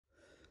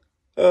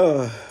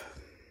Uh,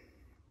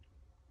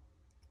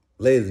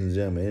 Ladies and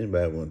gentlemen,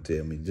 anybody want to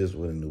tell me just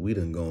when we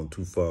done gone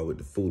too far with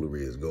the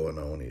foolery is going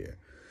on here?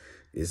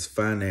 Is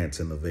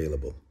financing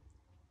available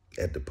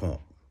at the pump?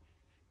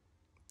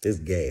 It's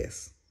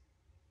gas.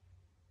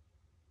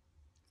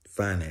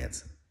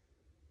 Financing.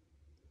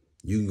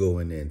 You can go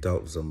in there and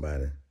talk to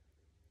somebody,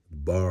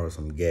 borrow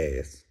some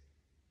gas.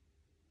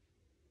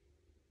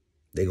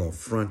 They're going to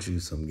front you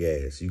some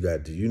gas.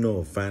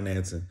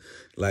 Financing,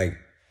 like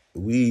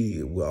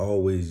we were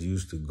always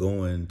used to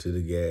going to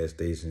the gas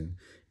station,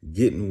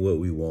 getting what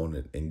we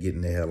wanted and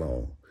getting the hell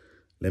on.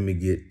 Let me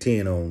get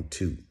 10 on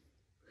 2.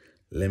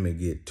 Let me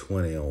get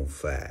 20 on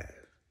 5.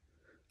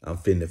 I'm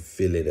finna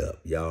fill it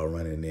up. Y'all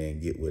run in there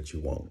and get what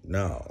you want.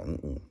 No,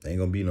 ain't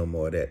gonna be no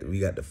more of that.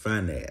 We got to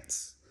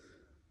finance.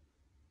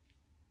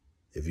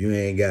 If you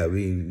ain't got,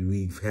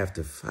 we have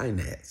to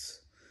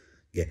finance.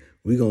 Yeah,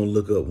 we gonna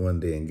look up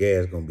one day and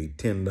gas gonna be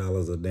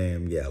 $10 a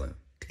damn gallon.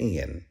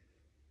 10.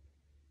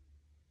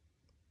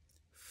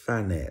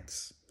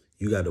 Finance.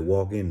 You got to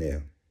walk in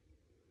there,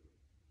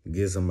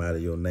 give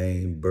somebody your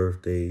name,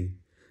 birthday,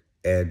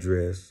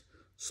 address,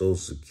 social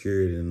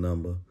security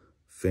number,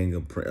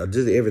 fingerprint,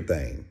 just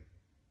everything.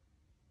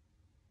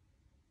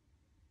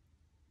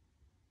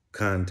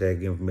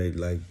 Contact information,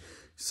 like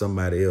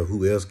somebody else.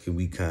 Who else can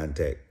we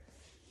contact?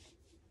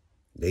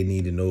 They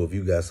need to know if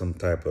you got some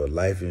type of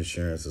life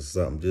insurance or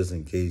something, just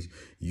in case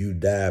you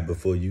die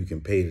before you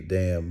can pay the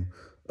damn,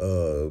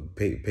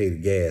 pay the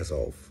gas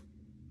off.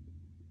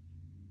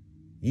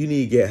 You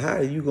need gas. How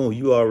are you going?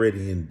 You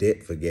already in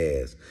debt for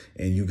gas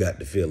and you got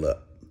to fill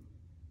up.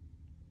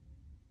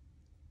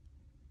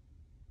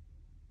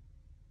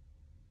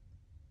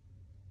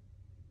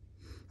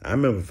 I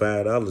remember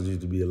 $5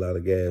 used to be a lot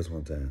of gas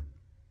one time.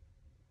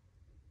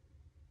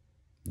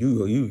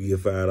 You get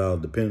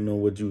 $5 depending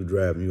on what you were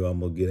driving. You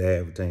almost get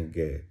half a tank of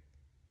gas.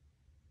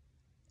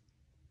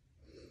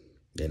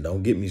 And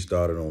don't get me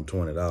started on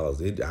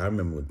 $20. I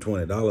remember when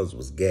 $20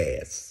 was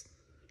gas.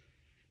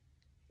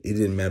 It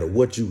didn't matter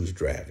what you was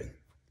driving.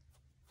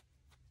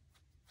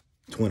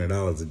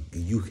 $20,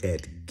 you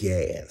had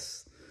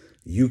gas.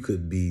 You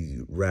could be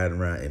riding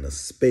around in a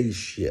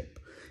spaceship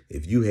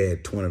if you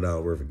had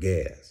 $20 worth of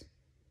gas.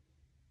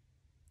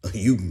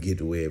 You can get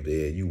to wherever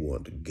the hell you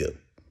want to go.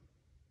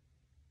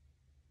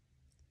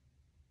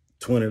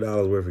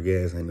 $20 worth of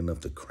gas ain't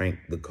enough to crank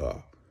the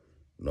car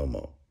no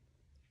more.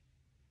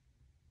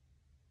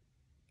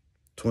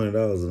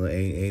 $20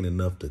 ain't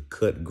enough to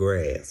cut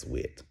grass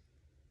with.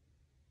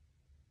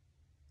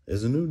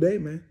 It's a new day,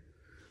 man.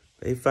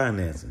 They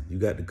financing. You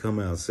got to come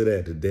out, sit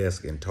at the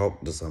desk and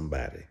talk to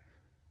somebody.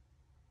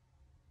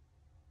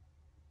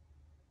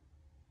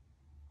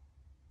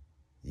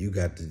 You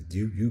got to,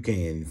 you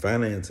can,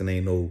 financing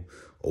ain't no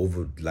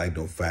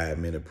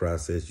 5-minute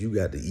process. You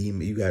got to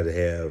email, you got to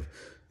have,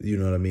 you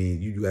know what I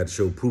mean? You got to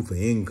show proof of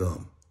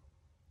income.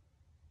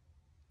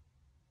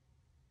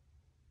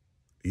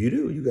 You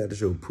do. You got to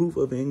show proof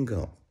of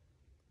income.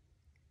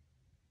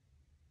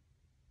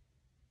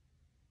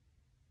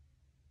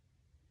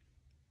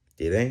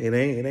 It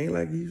ain't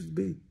like it used to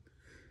be.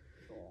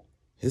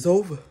 It's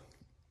over.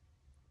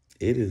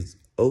 It is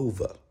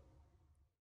over.